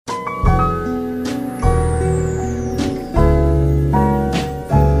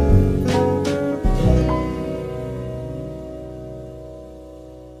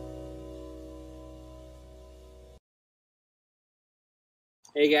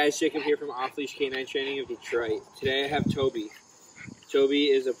Hey guys, Jacob here from Off-Leash Canine Training of Detroit. Today I have Toby. Toby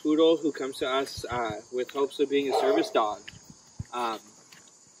is a poodle who comes to us with hopes of being a service dog.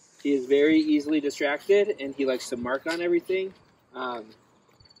 He is very easily distracted and he likes to mark on everything.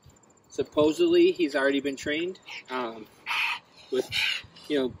 Supposedly he's already been trained with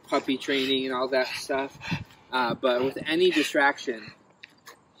puppy training and all that stuff. But with any distraction,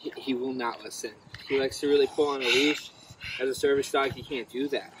 he will not listen. He likes to really pull on a leash. As a service dog, he can't do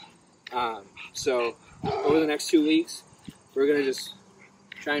that. So over the next 2 weeks, we're going to just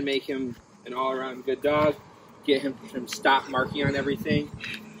try and make him an all-around good dog, get him to stop marking on everything,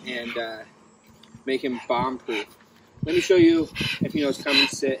 and make him bomb-proof. Let me show you if he knows come and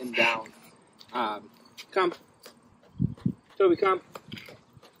sit and down. Come. Toby, come.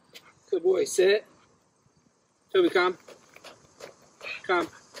 Good boy, sit. Toby, come. Come.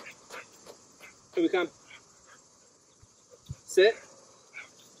 Toby, come. Sit.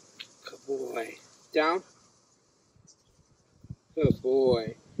 Good boy. Down. Good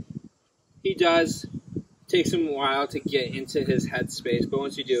boy. He does. Takes him a while to get into his headspace, but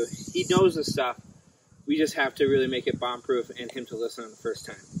once you do, he knows the stuff. We just have to really make it bomb-proof and him to listen on the first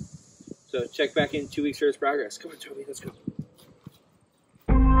time. So check back in 2 weeks for his progress. Come on, Toby, let's go.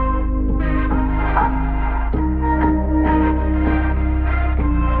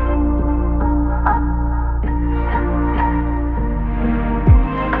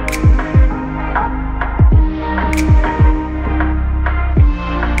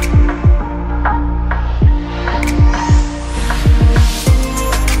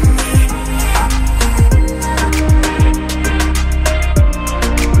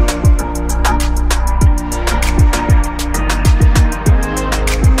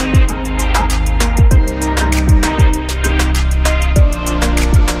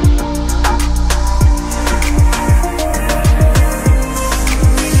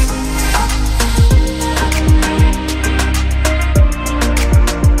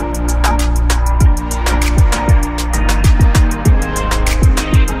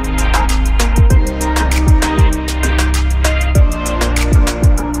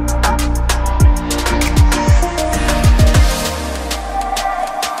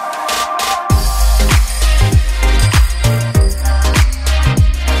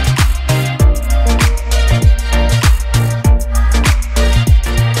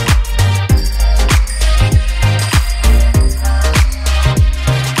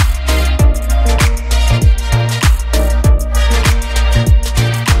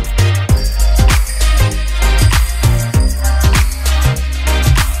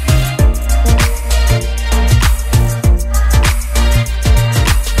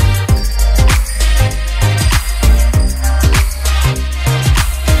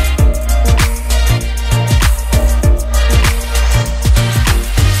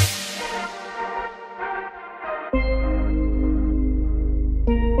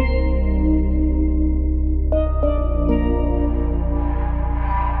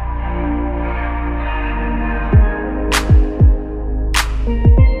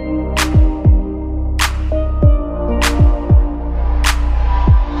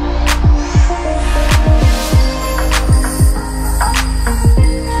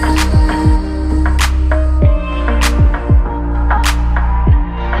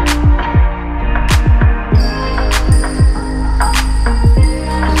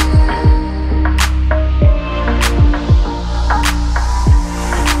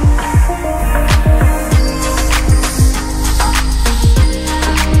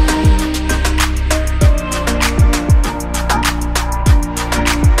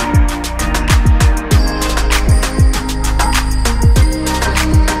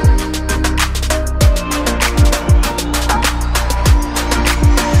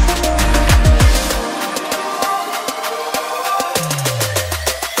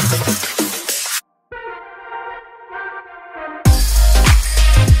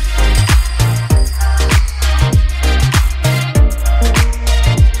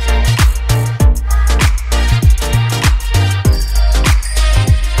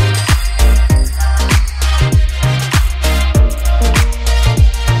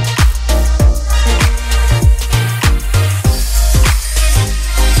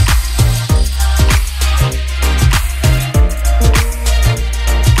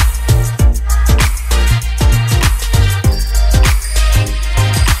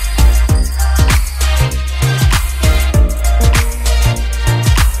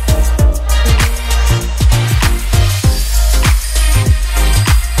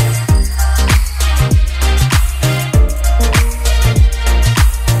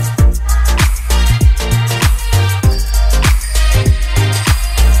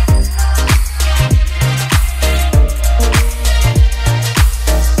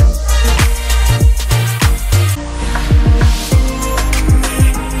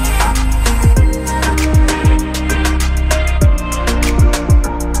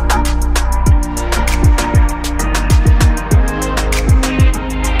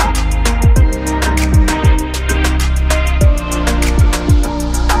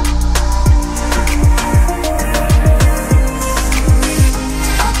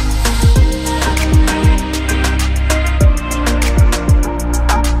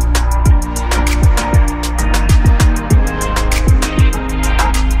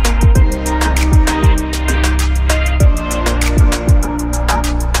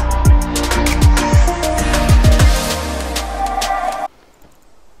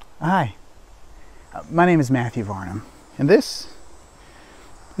 My name is Matthew Varnum, and this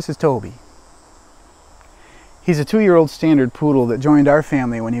is Toby. He's a 2-year-old standard poodle that joined our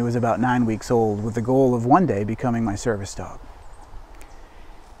family when he was about 9 weeks old, with the goal of one day becoming my service dog.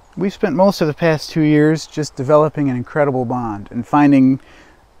 We've spent most of the past 2 years just developing an incredible bond and finding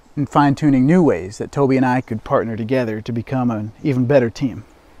and fine-tuning new ways that Toby and I could partner together to become an even better team.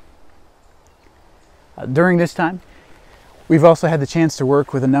 During this time, we've also had the chance to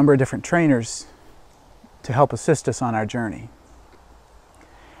work with a number of different trainers to help assist us on our journey.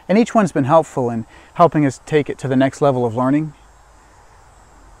 And each one's been helpful in helping us take it to the next level of learning,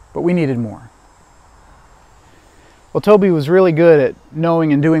 but we needed more. Well, Toby was really good at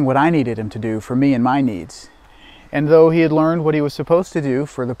knowing and doing what I needed him to do for me and my needs. And though he had learned what he was supposed to do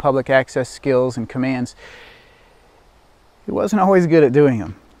for the public access skills and commands, he wasn't always good at doing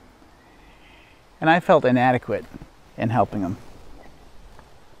them. And I felt inadequate in helping him.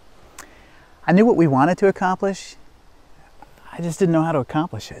 I knew what we wanted to accomplish, I just didn't know how to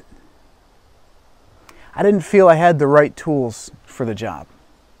accomplish it. I didn't feel I had the right tools for the job.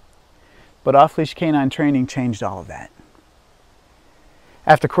 But Off-Leash Canine training changed all of that.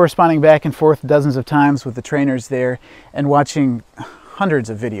 After corresponding back and forth dozens of times with the trainers there and watching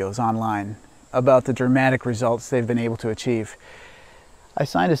hundreds of videos online about the dramatic results they've been able to achieve, I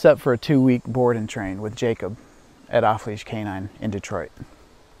signed us up for a 2-week board and train with Jacob at Off-Leash Canine in Detroit.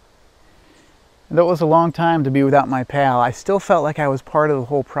 Though it was a long time to be without my pal, I still felt like I was part of the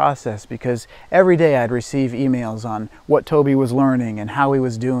whole process because every day I'd receive emails on what Toby was learning and how he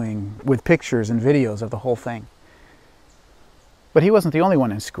was doing, with pictures and videos of the whole thing. But he wasn't the only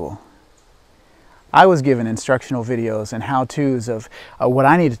one in school. I was given instructional videos and how-tos of what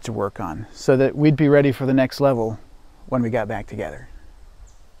I needed to work on so that we'd be ready for the next level when we got back together.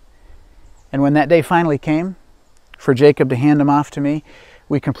 And when that day finally came, for Jacob to hand him off to me,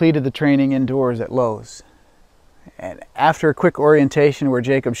 we completed the training indoors at Lowe's. And after a quick orientation where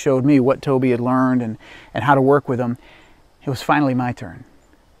Jacob showed me what Toby had learned and how to work with him, it was finally my turn.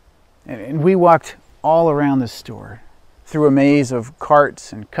 And we walked all around the store, through a maze of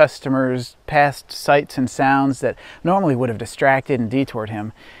carts and customers, past sights and sounds that normally would have distracted and detoured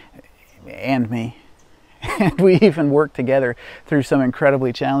him and me. And we even worked together through some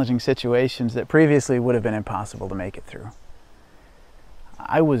incredibly challenging situations that previously would have been impossible to make it through.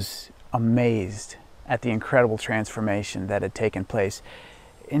 I was amazed at the incredible transformation that had taken place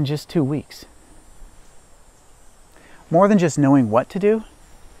in just 2 weeks. More than just knowing what to do,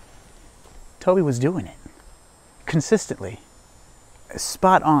 Toby was doing it consistently,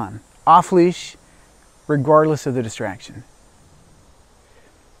 spot on, off leash, regardless of the distraction.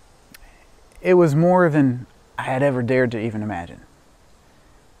 It was more than I had ever dared to even imagine.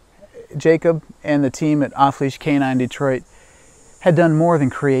 Jacob and the team at Off-Leash Canine Detroit had done more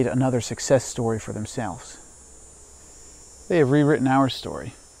than create another success story for themselves. They have rewritten our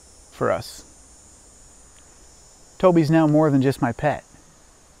story for us. Toby's now more than just my pet.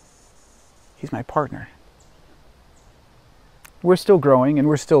 He's my partner. We're still growing and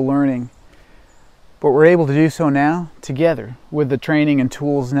we're still learning, but we're able to do so now together with the training and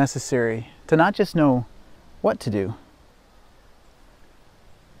tools necessary to not just know what to do,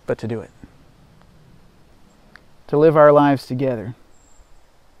 but to do it. To live our lives together,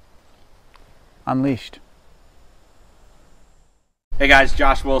 unleashed. Hey guys,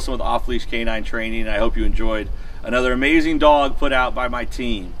 Josh Wilson with Off-Leash Canine Training, and I hope you enjoyed another amazing dog put out by my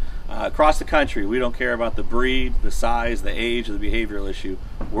team. Across the country, we don't care about the breed, the size, the age, or the behavioral issue.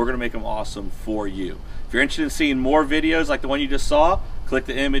 We're going to make them awesome for you. If you're interested in seeing more videos like the one you just saw, click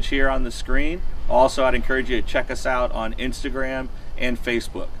the image here on the screen. Also, I'd encourage you to check us out on Instagram and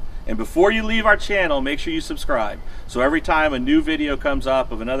Facebook. And before you leave our channel, make sure you subscribe. So every time a new video comes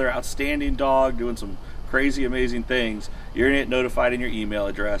up of another outstanding dog doing some crazy, amazing things, you're going to get notified in your email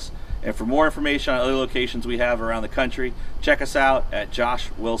address. And for more information on other locations we have around the country, check us out at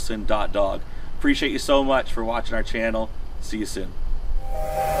joshwilson.dog. Appreciate you so much for watching our channel. See you soon.